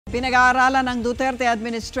Pinag-aaralan ng Duterte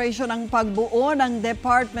administration ang pagbuo ng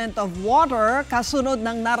Department of Water kasunod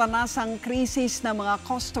ng naranasang krisis ng mga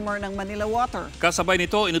customer ng Manila Water. Kasabay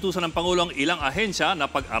nito, inutusan ng Pangulo ang ilang ahensya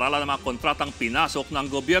na pag-aralan ng mga kontratang pinasok ng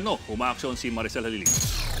gobyerno. Umaaksyon si Maricel Halili.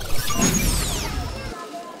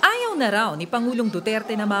 Ayaw na raw ni Pangulong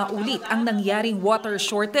Duterte na maulit ang nangyaring water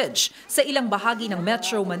shortage sa ilang bahagi ng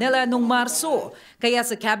Metro Manila noong Marso. Kaya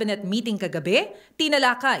sa cabinet meeting kagabi,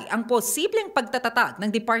 tinalakay ang posibleng pagtatatag ng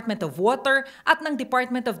Department of Water at ng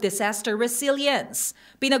Department of Disaster Resilience.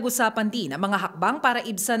 Pinag-usapan din ang mga hakbang para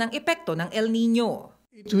ibsan ang epekto ng El Nino.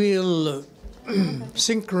 It will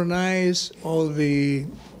synchronize all the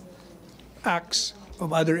acts of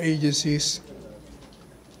other agencies,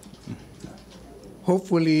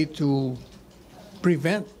 hopefully to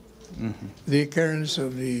prevent the occurrence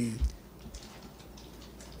of the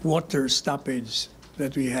water stoppage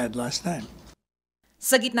that we had last time.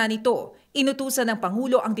 Sa gitna nito, inutusan ng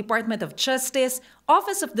Pangulo ang Department of Justice,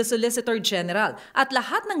 Office of the Solicitor General at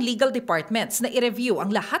lahat ng legal departments na i-review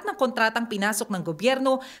ang lahat ng kontratang pinasok ng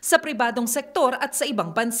gobyerno sa pribadong sektor at sa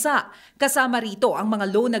ibang bansa. Kasama rito ang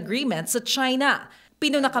mga loan agreements sa China.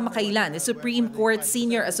 Pinunakamakailan ni Supreme Court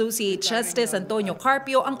Senior Associate Justice Antonio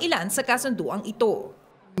Carpio ang ilan sa kasunduang ito.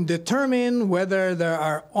 Determine whether there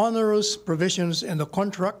are onerous provisions in the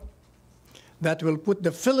contract that will put the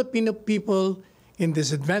Filipino people in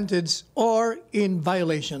disadvantage or in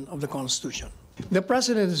violation of the Constitution. The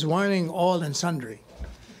President is warning all and sundry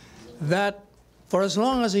that for as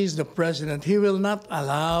long as he's the President, he will not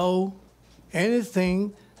allow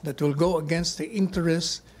anything that will go against the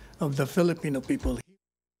interests of the Filipino people.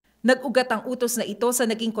 Nag-ugat ang utos na ito sa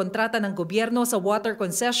naging kontrata ng gobyerno sa water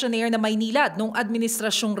concessionaire na Maynilad noong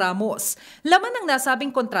Administrasyong Ramos. Laman ng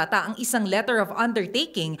nasabing kontrata ang isang letter of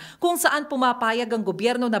undertaking kung saan pumapayag ang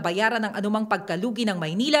gobyerno na bayaran ang anumang pagkalugi ng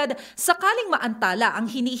Maynilad sakaling maantala ang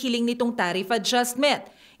hinihiling nitong tariff adjustment.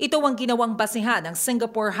 Ito ang ginawang basehan ng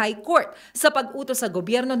Singapore High Court sa pag-utos sa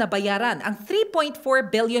gobyerno na bayaran ang 3.4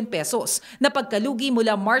 billion pesos na pagkalugi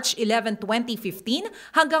mula March 11, 2015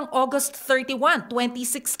 hanggang August 31,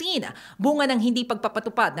 2016, bunga ng hindi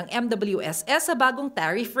pagpapatupad ng MWSS sa bagong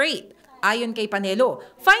tariff rate. Ayon kay Panelo,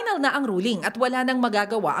 final na ang ruling at wala nang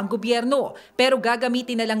magagawa ang gobyerno, pero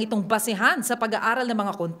gagamitin na lang itong basehan sa pag-aaral ng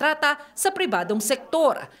mga kontrata sa pribadong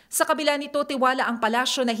sektor. Sa kabila nito, tiwala ang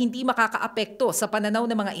palasyo na hindi makakaapekto sa pananaw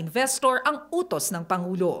ng mga investor ang utos ng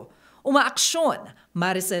Pangulo. Umaaksyon,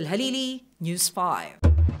 Maricel Halili, News 5.